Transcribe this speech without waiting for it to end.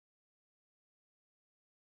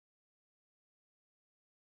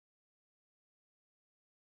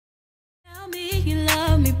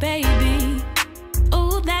baby.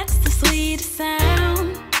 Oh, that's the sweetest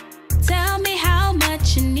sound. Tell me how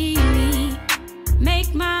much you need me.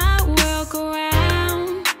 Make my world go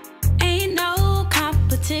round. Ain't no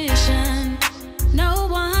competition. No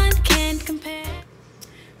one can compare.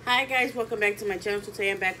 Hi guys, welcome back to my channel. So today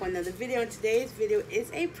I'm back with another video, and today's video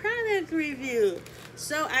is a product review.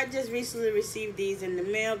 So I just recently received these in the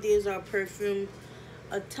mail. These are Perfume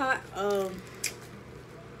I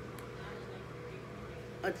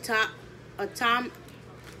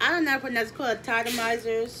don't know what that's called,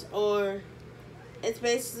 atomizers, or it's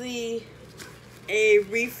basically a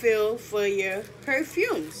refill for your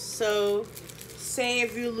perfumes. So say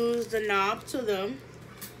if you lose the knob to them,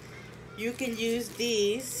 you can use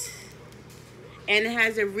these, and it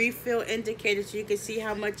has a refill indicator so you can see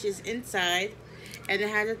how much is inside, and it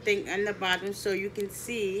has a thing on the bottom so you can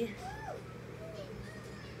see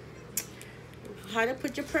how to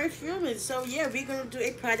put your perfume in. So yeah, we're gonna do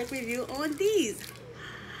a product review on these.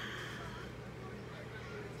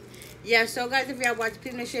 Yeah, so guys, if y'all watch,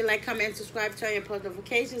 please make sure you like, comment, and subscribe, turn your post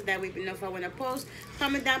notifications, that way we know if I want to post.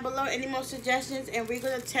 Comment down below any more suggestions, and we're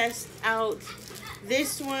gonna test out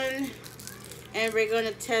this one, and we're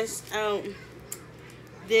gonna test out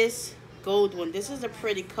this gold one. This is a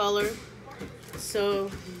pretty color.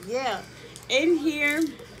 So yeah, in here,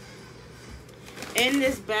 in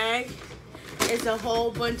this bag, is a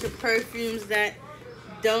whole bunch of perfumes that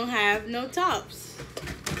don't have no tops.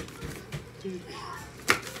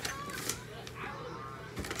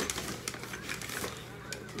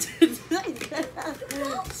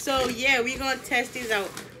 So yeah, we're gonna test these out.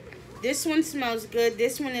 This one smells good.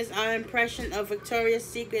 This one is our impression of Victoria's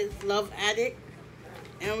Secret Love Addict,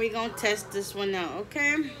 and we're gonna test this one out.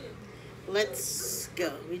 Okay, let's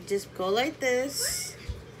go. We just go like this.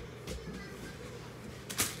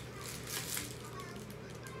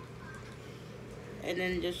 And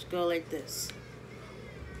then just go like this.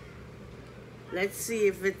 Let's see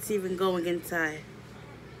if it's even going inside.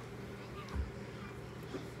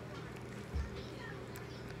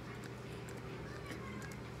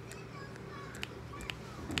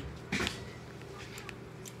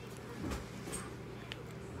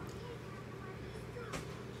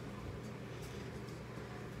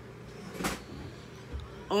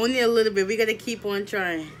 Only a little bit. We gotta keep on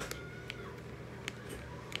trying.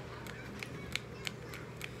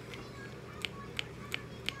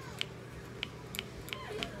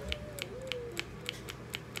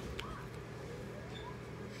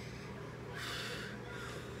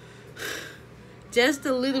 Just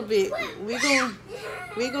a little bit. We're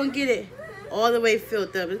gonna get it all the way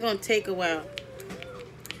filled up. It's gonna take a while.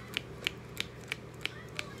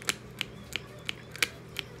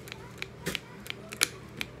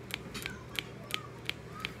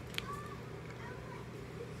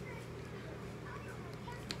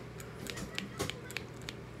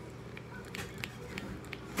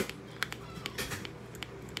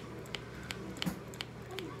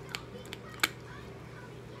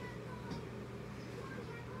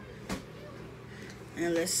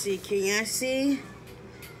 And let's see, can y'all see?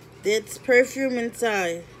 That's perfume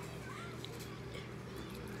inside.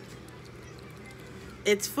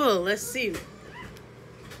 It's full, let's see.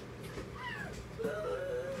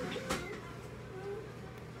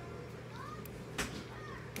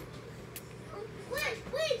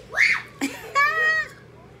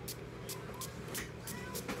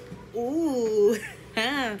 Ooh,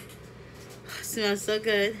 smells so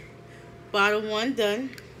good. Bottle one done.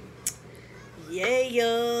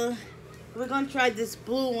 Yeah, we're gonna try this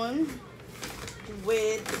blue one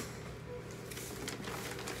with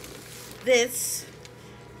this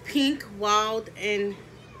pink wild at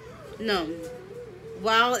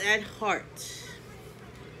heart.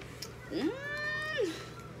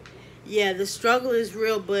 Yeah, the struggle is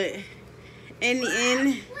real, but in the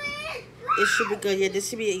end, it should be good. Yeah, this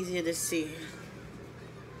should be easier to see.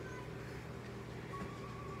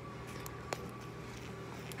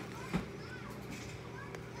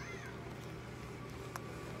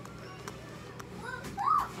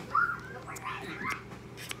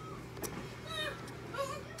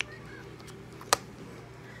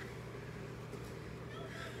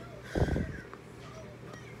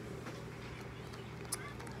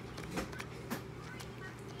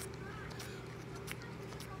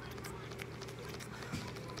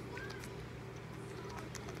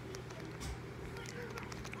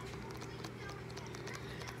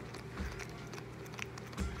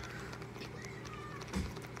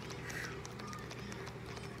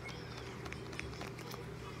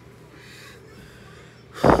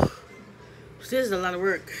 This is a lot of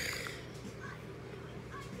work.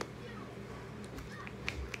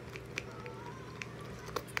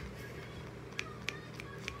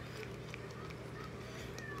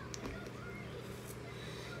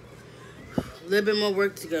 A little bit more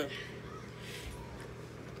work to go.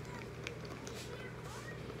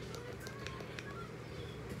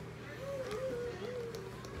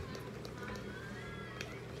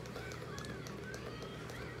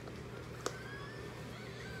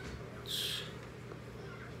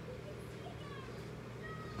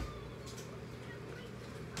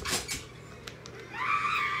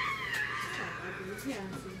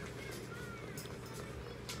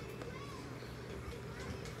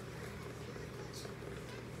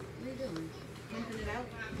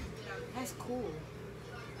 That's cool.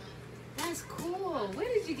 That's cool. Where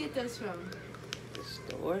did you get those from? The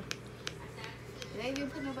store. They ain't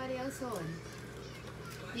even put nobody else on.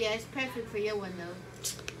 Yeah, it's perfect for your one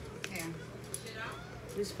though. Here.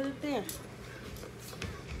 Just put it there.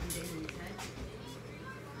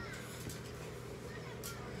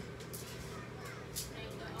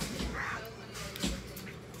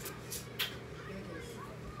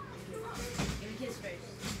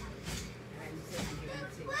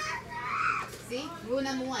 See? Rule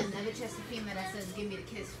number one, never trust a female that says, give me the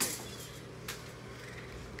kiss first.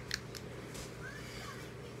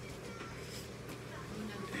 Rule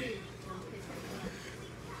number two, don't kiss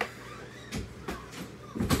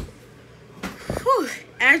her. Whew.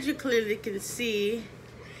 As you clearly can see,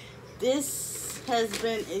 this has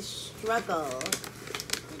been a struggle.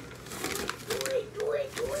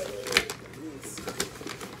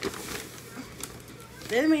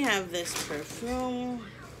 Then we have this perfume.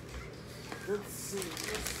 Let's see.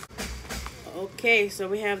 Okay, so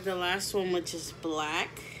we have the last one, which is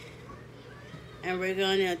black. And we're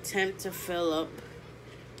going to attempt to fill up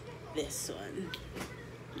this one.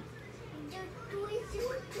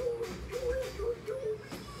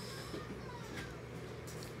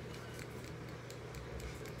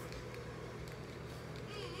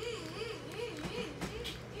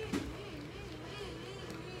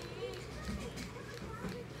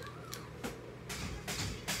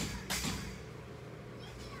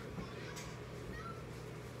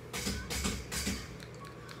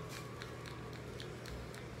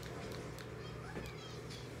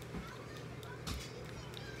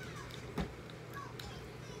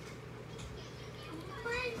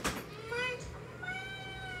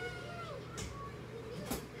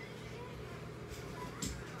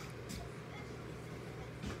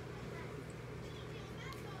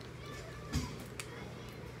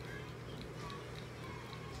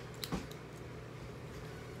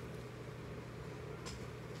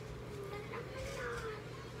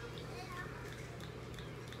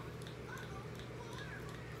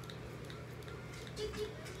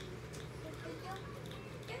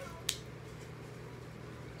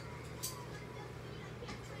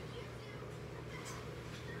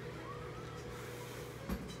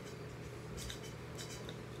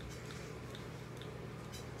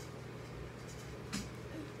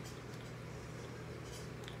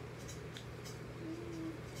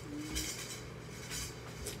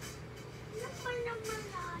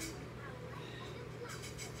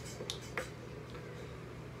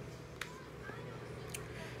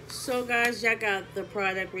 So guys, y'all got the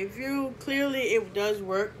product review. Clearly it does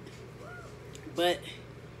work, but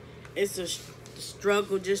it's a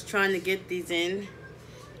struggle just trying to get these in.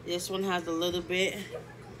 This one has a little bit.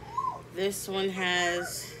 This one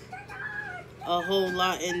has a whole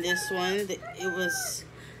lot in this one. It was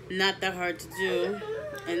not that hard to do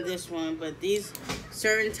in this one, but these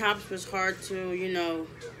certain tops was hard to, you know,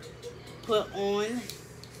 put on.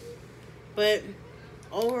 But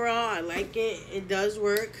overall, I like it. It does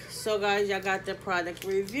work. So guys, y'all got the product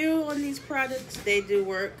review on these products. They do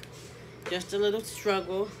work. Just a little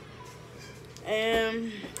struggle.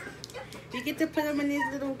 You get to put them in these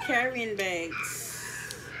little carrying bags.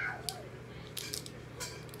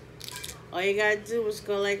 All you gotta do is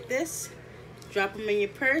go like this, drop them in your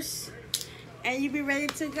purse, and you'll be ready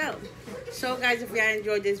to go. So guys, if y'all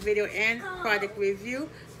enjoyed this video and product review,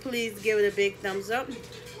 please give it a big thumbs up.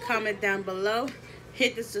 Comment down below.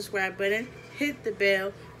 Hit the subscribe button. Hit the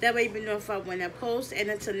bell. That way you'll be notified when I post. And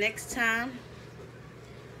until next time,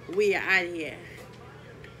 we are out of here.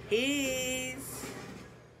 Peace.